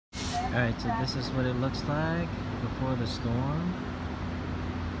Alright, so this is what it looks like before the storm.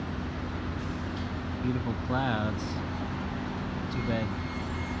 Beautiful clouds. Too bad.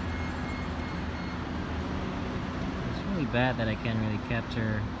 It's really bad that I can't really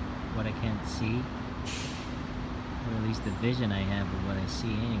capture what I can't see. Or at least the vision I have of what I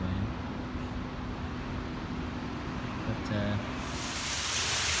see anyway. But,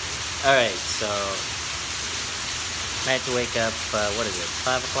 alright, so I had to wake up, what is it,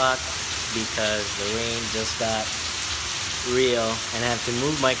 5 o'clock? Because the rain just got real and I have to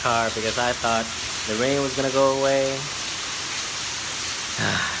move my car because I thought the rain was gonna go away.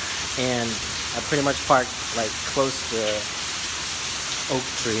 And I pretty much parked like close to an oak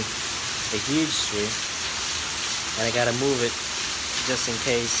tree, a huge tree, and I gotta move it just in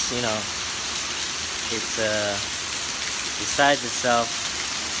case, you know, it decides itself,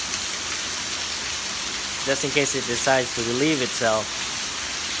 just in case it decides to relieve itself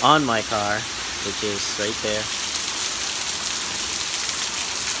on my car, which is right there.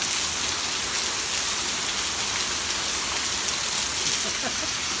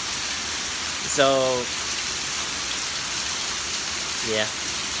 So, yeah.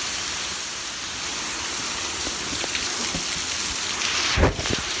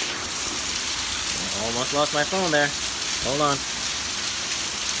 Almost lost my phone there. Hold on.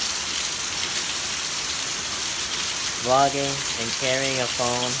 Vlogging and carrying a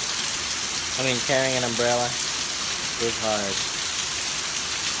phone, carrying an umbrella is hard.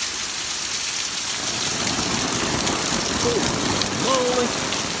 Holy moly!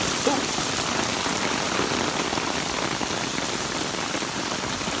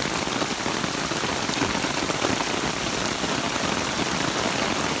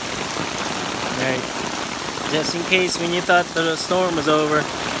 Alright, just in case when you thought the storm was over,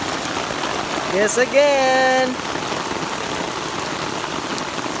 guess again!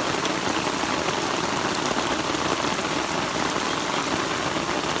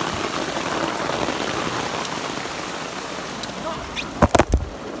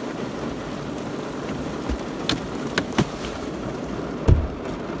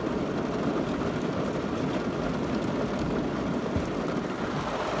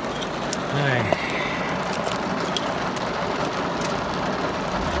 Alright.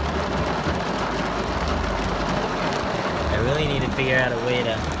 I really need to figure out a way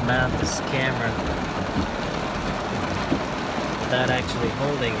to mount this camera without actually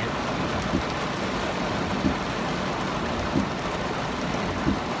holding it.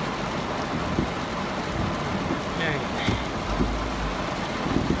 Alright.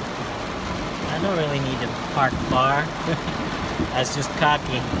 I don't really need to park far. I was just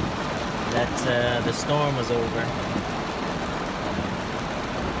cocky that the storm was over.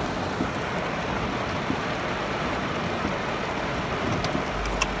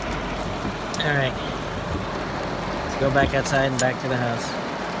 Alright, let's go back outside and back to the house.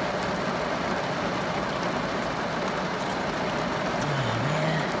 Oh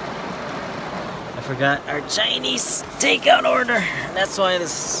man, I forgot our Chinese takeout order. That's why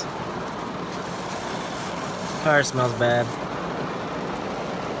this car smells bad.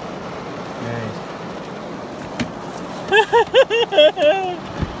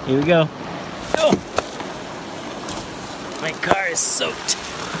 Here we go. Oh! My car is soaked.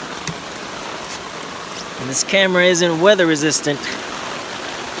 And this camera isn't weather resistant.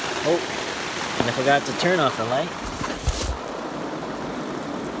 Oh, and I forgot to turn off the light.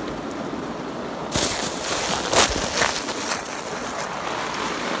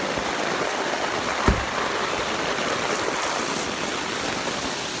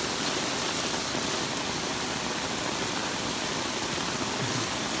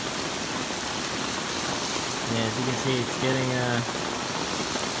 Yeah, as you can see, it's getting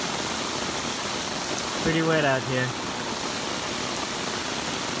pretty wet out here.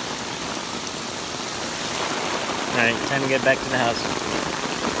 Alright, time to get back to the house.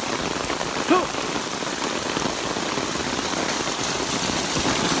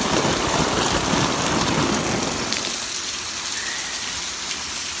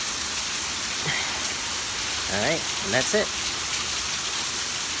 Alright, and that's it.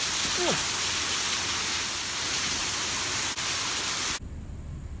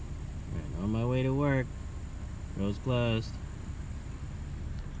 On my way to work. Road's closed.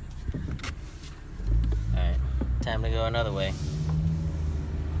 Alright, time to go another way.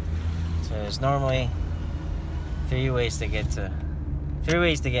 So there's normally three ways to get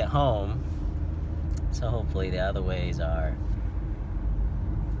home. So hopefully the other ways are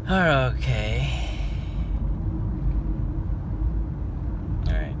okay.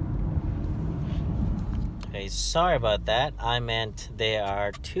 Anyways, sorry about that. I meant there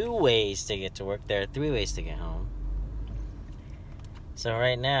are 2 ways to get to work. There are 3 ways to get home. So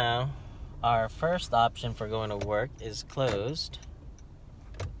right now, our first option for going to work is closed.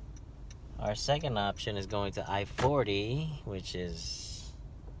 Our second option is going to I-40, which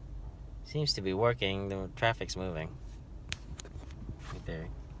seems to be working. The traffic's moving. Right there.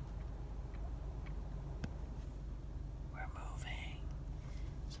 We're moving.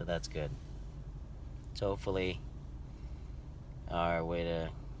 So that's good. So hopefully our way to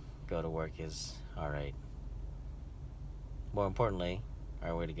go to work is alright. More importantly,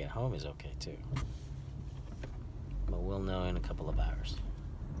 our way to get home is okay too. But we'll know in a couple of hours.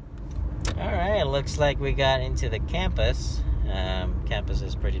 Alright, looks like we got into the campus. Campus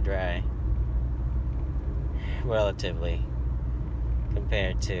is pretty dry, relatively,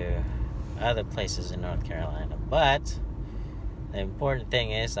 compared to other places in North Carolina. But the important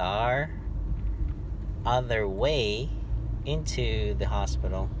thing is our other way into the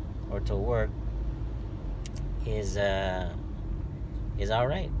hospital or to work is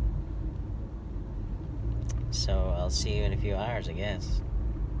alright. So I'll see you in a few hours, I guess.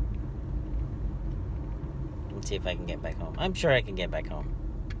 Let's see if I can get back home. I'm sure I can get back home.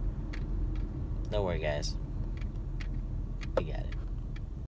 Don't worry, guys. We got it.